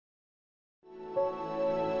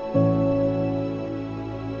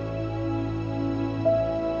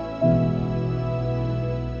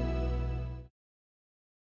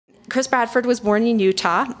Chris Bradford was born in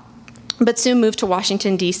Utah, but soon moved to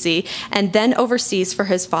Washington, D.C., and then overseas for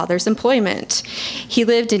his father's employment. He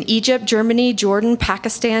lived in Egypt, Germany, Jordan,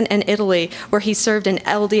 Pakistan, and Italy, where he served an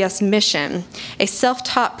LDS mission. A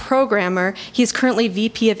self-taught programmer, he is currently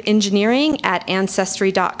VP of Engineering at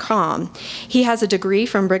Ancestry.com. He has a degree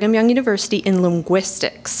from Brigham Young University in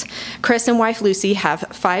linguistics. Chris and wife Lucy have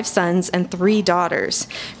 5 sons and 3 daughters.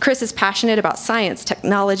 Chris is passionate about science,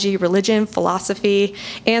 technology, religion, philosophy,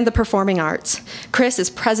 and the performing arts. Chris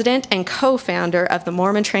is president and co-founder of the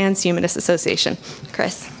Mormon Transhumanist Association.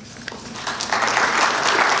 Chris.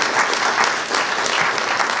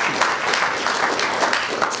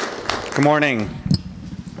 Good morning.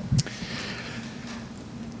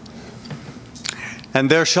 And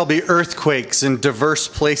there shall be earthquakes in diverse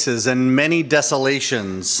places and many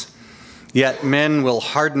desolations. Yet men will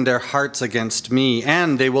harden their hearts against me,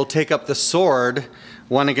 and they will take up the sword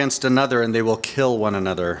one against another, and they will kill one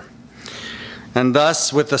another. And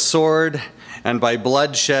thus with the sword and by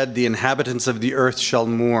bloodshed the inhabitants of the earth shall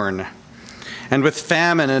mourn. And with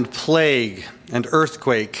famine and plague and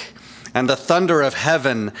earthquake and the thunder of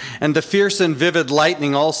heaven and the fierce and vivid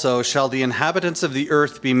lightning also shall the inhabitants of the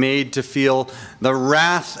earth be made to feel the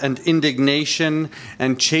wrath and indignation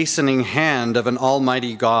and chastening hand of an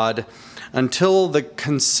almighty God, until the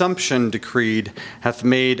consumption decreed hath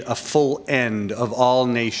made a full end of all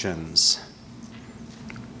nations.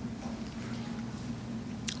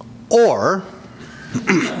 Or,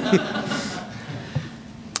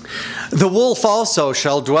 the wolf also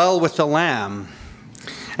shall dwell with the lamb,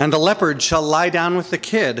 and the leopard shall lie down with the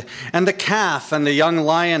kid, and the calf and the young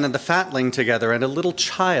lion and the fatling together, and a little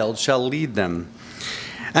child shall lead them.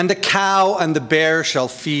 And the cow and the bear shall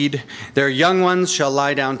feed, their young ones shall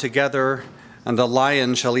lie down together, and the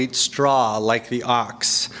lion shall eat straw like the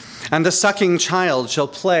ox. And the sucking child shall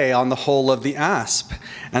play on the hole of the asp,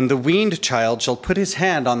 and the weaned child shall put his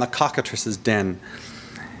hand on the cockatrice's den.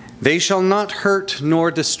 They shall not hurt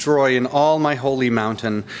nor destroy in all my holy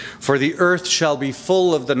mountain, for the earth shall be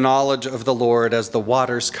full of the knowledge of the Lord as the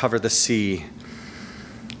waters cover the sea.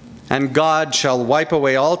 And God shall wipe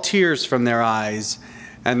away all tears from their eyes,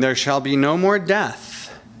 and there shall be no more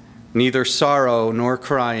death, neither sorrow nor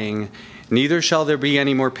crying, neither shall there be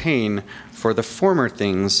any more pain, for the former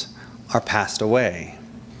things are passed away.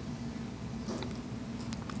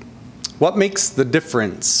 What makes the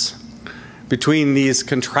difference between these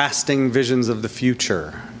contrasting visions of the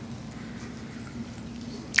future?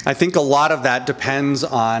 I think a lot of that depends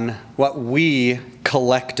on what we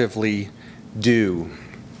collectively do.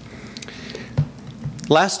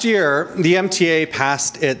 Last year, the MTA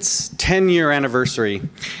passed its 10-year anniversary,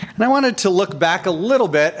 and I wanted to look back a little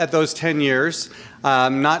bit at those 10 years,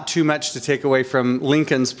 not too much to take away from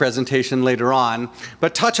Lincoln's presentation later on,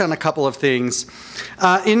 but touch on a couple of things.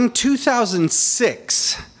 In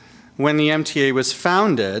 2006, when the MTA was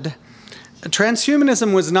founded,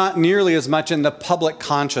 transhumanism was not nearly as much in the public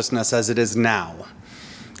consciousness as it is now.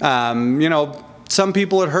 You know, some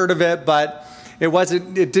people had heard of it, but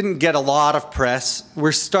it didn't get a lot of press.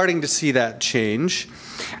 We're starting to see that change.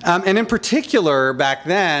 And in particular, back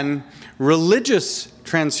then, religious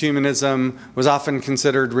transhumanism was often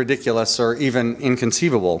considered ridiculous or even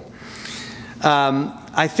inconceivable.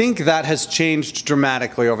 I think that has changed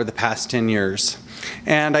dramatically over the past 10 years.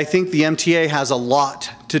 And I think the MTA has a lot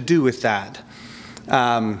to do with that.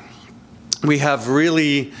 We have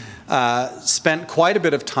really spent quite a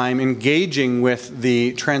bit of time engaging with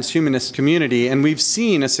the transhumanist community, and we've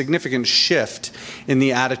seen a significant shift in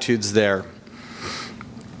the attitudes there.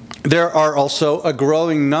 There are also a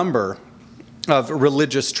growing number of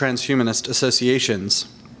religious transhumanist associations.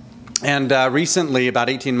 And recently, about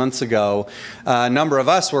 18 months ago, a number of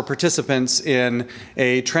us were participants in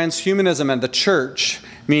a Transhumanism and the Church,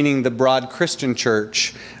 meaning the broad Christian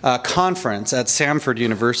church, conference at Samford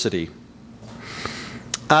University.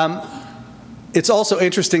 It's also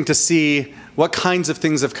interesting to see what kinds of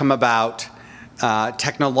things have come about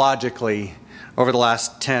technologically over the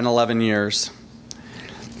last 10, 11 years.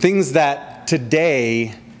 Things that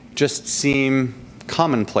today just seem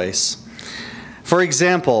commonplace. For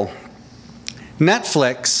example,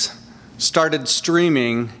 Netflix started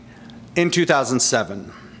streaming in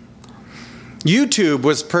 2007. YouTube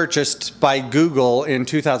was purchased by Google in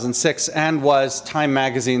 2006 and was Time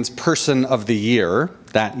Magazine's Person of the Year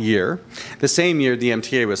that year, the same year the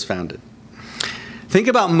MTA was founded. Think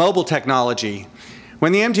about mobile technology.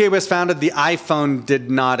 When the MTA was founded, the iPhone did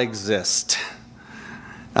not exist.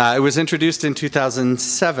 It was introduced in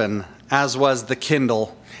 2007 as was the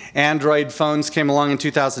Kindle. Android phones came along in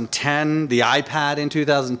 2010, the iPad in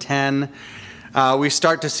 2010. We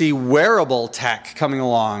start to see wearable tech coming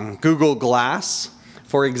along. Google Glass,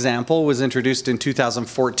 for example, was introduced in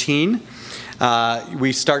 2014.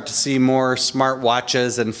 We start to see more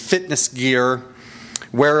smartwatches and fitness gear,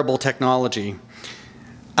 wearable technology.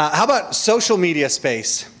 How about social media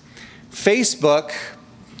space? Facebook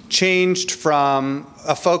changed from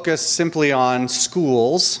a focus simply on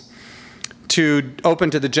schools to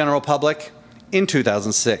open to the general public in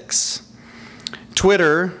 2006.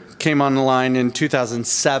 Twitter came online in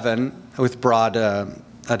 2007 with broad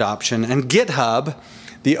adoption, and GitHub,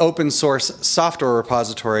 the open source software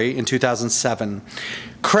repository, in 2007.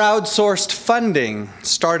 Crowdsourced funding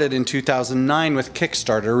started in 2009 with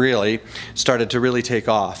Kickstarter, really started to really take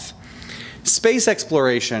off. Space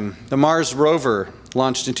exploration, the Mars rover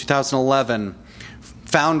launched in 2011,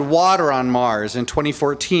 found water on Mars in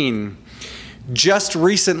 2014. Just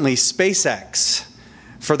recently, SpaceX,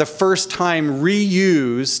 for the first time,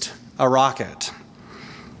 reused a rocket.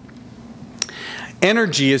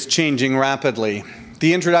 Energy is changing rapidly. With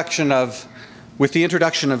the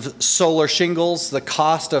introduction of solar shingles, the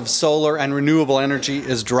cost of solar and renewable energy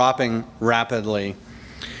is dropping rapidly.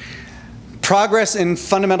 Progress in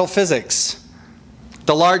fundamental physics.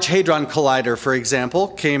 The Large Hadron Collider, for example,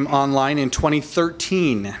 came online in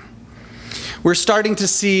 2013. We're starting to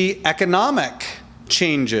see economic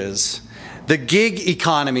changes. The gig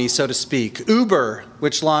economy, so to speak. Uber,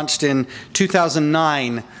 which launched in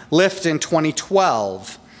 2009, Lyft in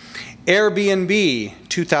 2012. Airbnb,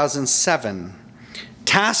 2007.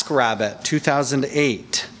 TaskRabbit,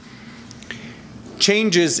 2008.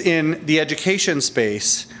 Changes in the education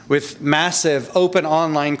space with massive open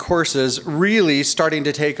online courses really starting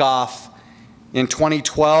to take off in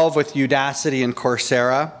 2012 with Udacity and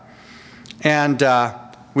Coursera. And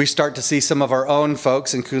we start to see some of our own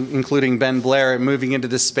folks, including Ben Blair, moving into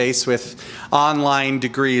this space with online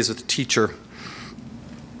degrees with Teacher.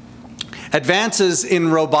 Advances in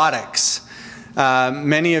robotics.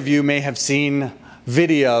 Many of you may have seen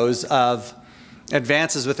videos of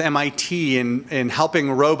advances with MIT in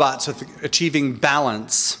helping robots with achieving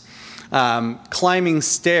balance, climbing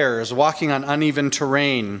stairs, walking on uneven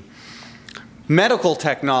terrain. Medical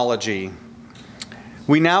technology.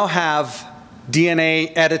 We now have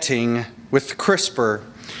DNA editing with CRISPR,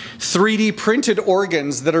 3D printed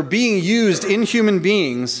organs that are being used in human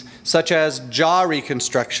beings, such as jaw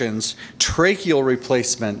reconstructions, tracheal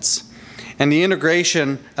replacements, and the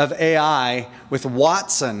integration of AI with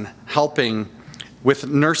Watson helping with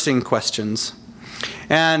nursing questions.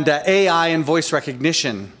 And AI and voice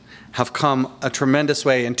recognition have come a tremendous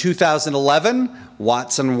way. In 2011,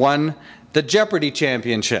 Watson won the Jeopardy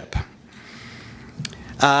championship.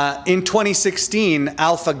 In 2016,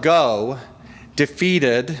 AlphaGo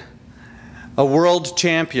defeated a world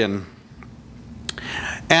champion.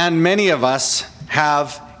 And many of us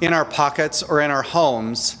have in our pockets or in our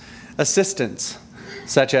homes assistants,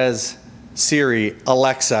 such as Siri,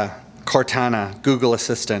 Alexa, Cortana, Google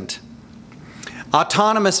Assistant.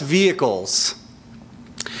 Autonomous vehicles.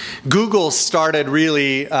 Google started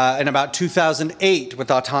really in about 2008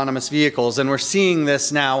 with autonomous vehicles, and we're seeing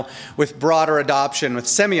this now with broader adoption with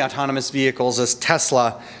semi-autonomous vehicles as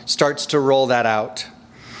Tesla starts to roll that out.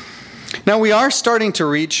 Now we are starting to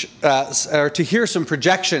reach, or to hear some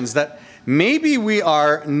projections that maybe we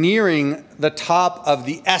are nearing the top of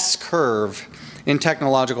the S-curve in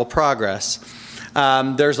technological progress.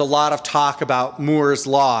 There's a lot of talk about Moore's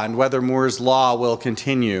Law and whether Moore's Law will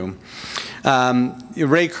continue.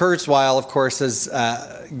 Ray Kurzweil, of course, has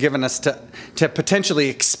given us to potentially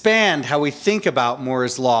expand how we think about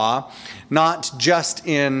Moore's Law, not just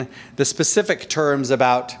in the specific terms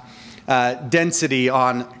about density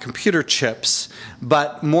on computer chips,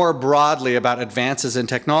 but more broadly about advances in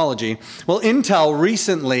technology. Well, Intel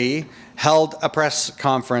recently held a press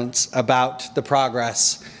conference about the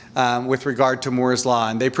progress with regard to Moore's Law,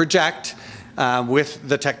 and they project with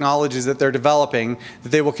the technologies that they're developing that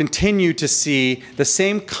they will continue to see the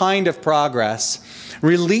same kind of progress.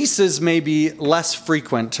 Releases may be less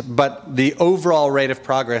frequent, but the overall rate of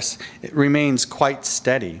progress remains quite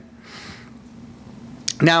steady.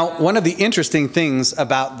 Now, one of the interesting things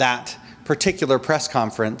about that particular press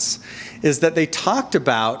conference is that they talked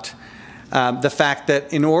about the fact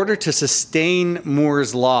that in order to sustain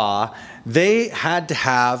Moore's Law, they had to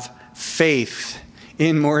have faith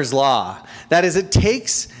in Moore's Law. That is, it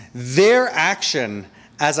takes their action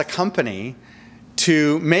as a company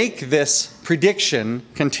to make this prediction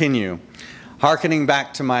continue, hearkening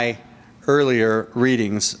back to my earlier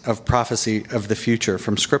readings of prophecy of the future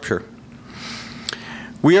from Scripture.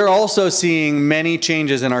 We are also seeing many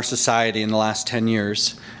changes in our society in the last 10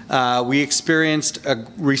 years. We experienced a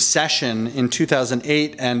recession in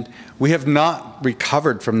 2008, and we have not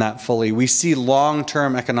recovered from that fully. We see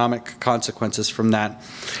long-term economic consequences from that.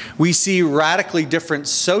 We see radically different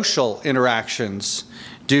social interactions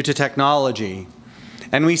due to technology.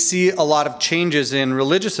 And we see a lot of changes in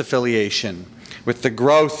religious affiliation with the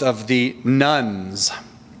growth of the nuns.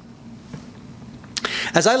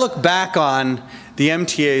 As I look back on the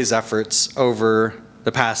MTA's efforts over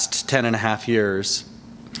the past 10.5 years,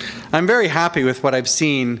 I'm very happy with what I've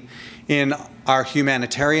seen in our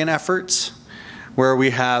humanitarian efforts, where we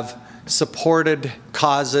have supported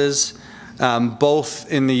causes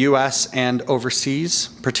both in the US and overseas,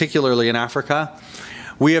 particularly in Africa.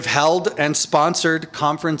 We have held and sponsored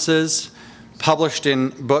conferences, published in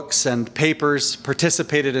books and papers,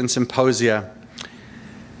 participated in symposia.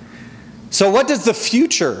 So what does the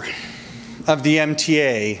future of the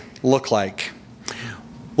MTA look like?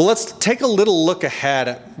 Well, let's take a little look ahead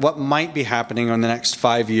at what might be happening in the next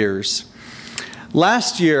 5 years.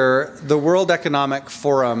 Last year, the World Economic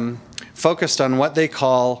Forum focused on what they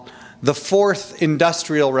call the fourth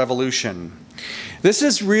industrial revolution. This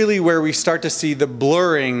is really where we start to see the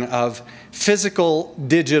blurring of physical,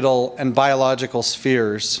 digital, and biological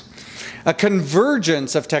spheres. A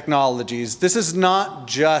convergence of technologies. This is not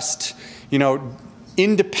just,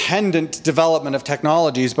 independent development of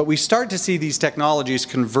technologies, but we start to see these technologies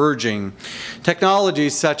converging.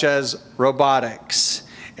 Technologies such as robotics,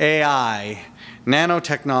 AI,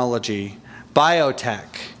 nanotechnology, biotech,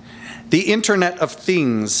 the Internet of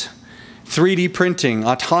Things, 3D printing,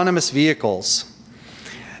 autonomous vehicles.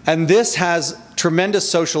 And this has tremendous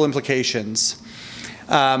social implications.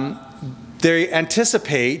 Their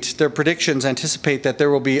predictions anticipate that there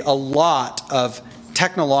will be a lot of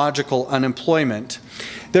technological unemployment.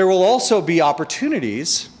 There will also be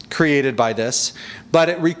opportunities created by this, but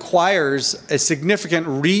it requires a significant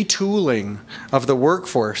retooling of the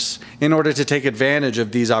workforce in order to take advantage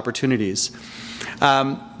of these opportunities.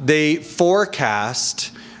 They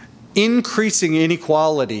forecast increasing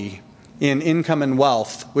inequality in income and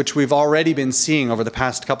wealth, which we've already been seeing over the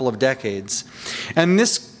past couple of decades. And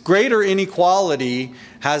this greater inequality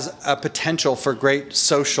has a potential for great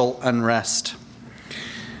social unrest.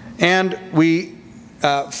 And we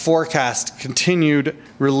forecast continued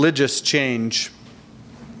religious change.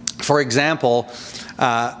 For example,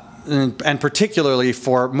 and particularly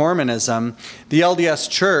for Mormonism, the LDS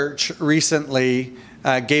Church recently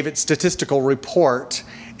gave its statistical report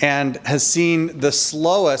and has seen the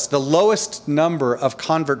lowest number of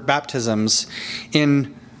convert baptisms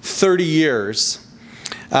in 30 years.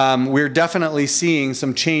 We're definitely seeing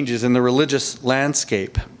some changes in the religious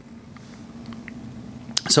landscape.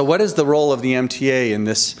 So what is the role of the MTA in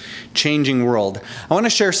this changing world? I want to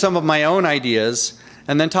share some of my own ideas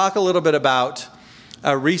and then talk a little bit about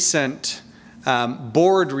a recent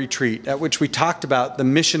board retreat at which we talked about the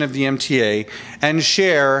mission of the MTA and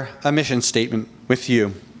share a mission statement with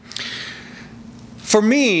you. For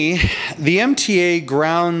me, the MTA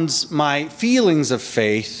grounds my feelings of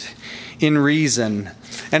faith in reason,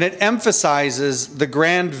 and it emphasizes the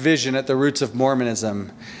grand vision at the roots of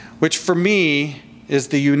Mormonism, which for me is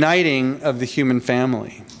the uniting of the human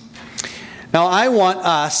family. Now, I want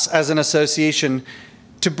us as an association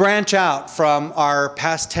to branch out from our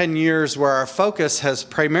past 10 years where our focus has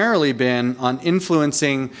primarily been on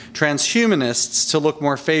influencing transhumanists to look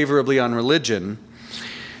more favorably on religion,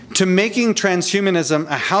 to making transhumanism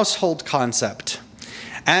a household concept,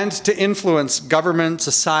 and to influence government,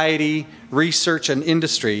 society, research, and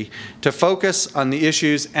industry to focus on the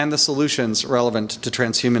issues and the solutions relevant to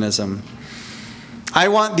transhumanism. I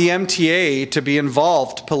want the MTA to be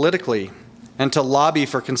involved politically and to lobby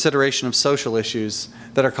for consideration of social issues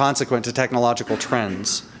that are consequent to technological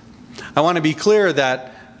trends. I want to be clear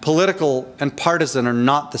that political and partisan are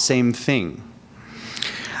not the same thing.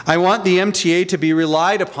 I want the MTA to be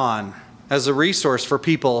relied upon as a resource for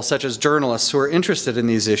people such as journalists who are interested in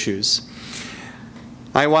these issues.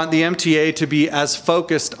 I want the MTA to be as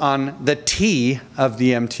focused on the T of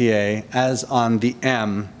the MTA as on the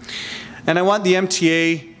M. And I want the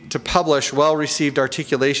MTA to publish well-received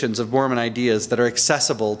articulations of Mormon ideas that are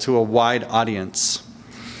accessible to a wide audience.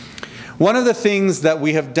 One of the things that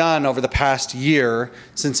we have done over the past year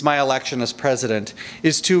since my election as president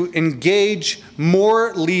is to engage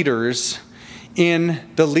more leaders in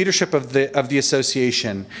the leadership of the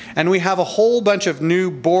association. And we have a whole bunch of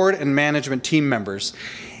new board and management team members.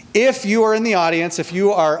 If you are in the audience, if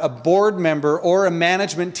you are a board member or a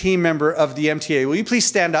management team member of the MTA, will you please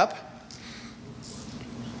stand up?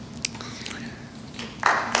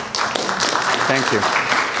 Thank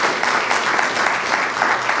you.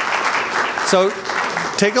 So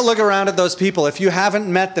take a look around at those people. If you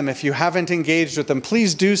haven't met them, if you haven't engaged with them,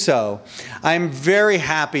 please do so. I'm very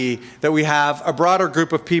happy that we have a broader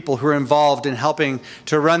group of people who are involved in helping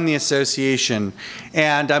to run the association.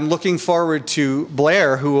 And I'm looking forward to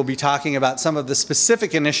Blair, who will be talking about some of the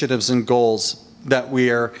specific initiatives and goals that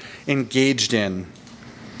we are engaged in.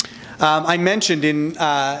 I mentioned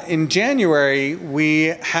in January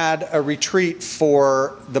we had a retreat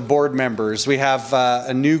for the board members. We have had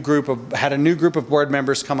a new group of board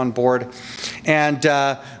members come on board,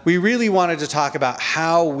 and we really wanted to talk about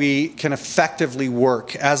how we can effectively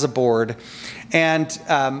work as a board. And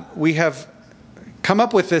we have come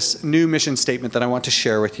up with this new mission statement that I want to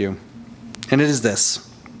share with you, and it is this.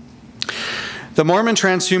 The Mormon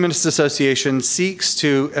Transhumanist Association seeks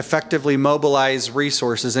to effectively mobilize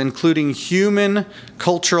resources, including human,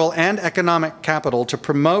 cultural, and economic capital, to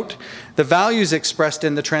promote the values expressed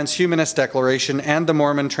in the Transhumanist Declaration and the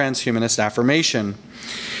Mormon Transhumanist Affirmation.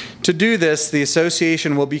 To do this, the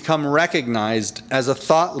association will become recognized as a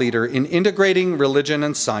thought leader in integrating religion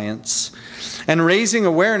and science and raising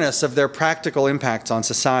awareness of their practical impacts on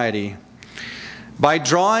society. By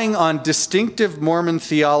drawing on distinctive Mormon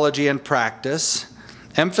theology and practice,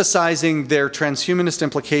 emphasizing their transhumanist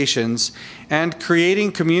implications, and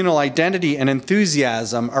creating communal identity and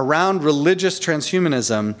enthusiasm around religious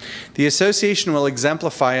transhumanism, the association will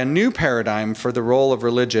exemplify a new paradigm for the role of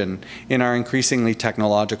religion in our increasingly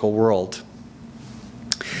technological world.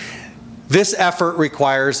 This effort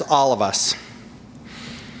requires all of us.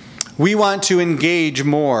 We want to engage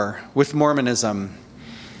more with Mormonism.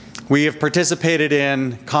 We have participated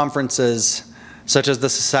in conferences such as the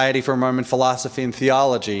Society for Mormon Philosophy and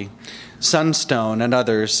Theology, Sunstone, and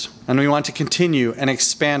others, and we want to continue and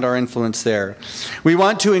expand our influence there. We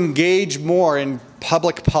want to engage more in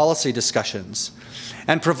public policy discussions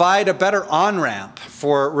and provide a better on-ramp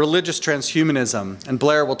for religious transhumanism, and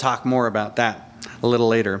Blair will talk more about that a little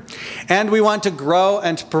later. And we want to grow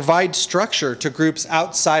and to provide structure to groups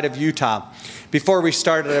outside of Utah. Before we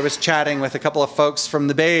started, I was chatting with a couple of folks from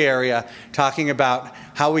the Bay Area, talking about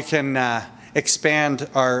how we can expand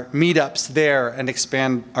our meetups there and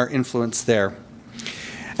expand our influence there.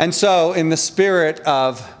 And so, in the spirit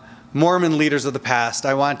of Mormon leaders of the past,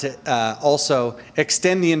 I want to also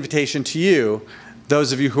extend the invitation to you,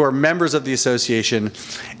 those of you who are members of the association.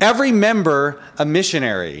 Every member a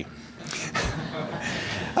missionary.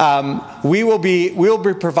 We'll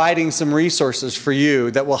be providing some resources for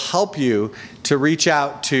you that will help you to reach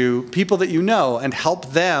out to people that you know and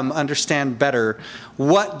help them understand better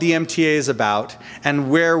what the MTA is about and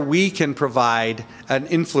where we can provide an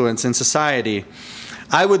influence in society.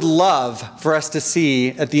 I would love for us to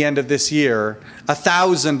see at the end of this year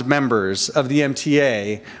 1,000 members of the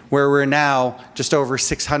MTA, where we're now just over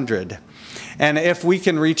 600. And if we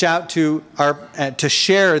can reach out to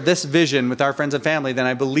share this vision with our friends and family, then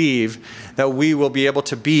I believe that we will be able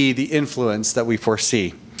to be the influence that we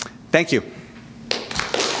foresee. Thank you.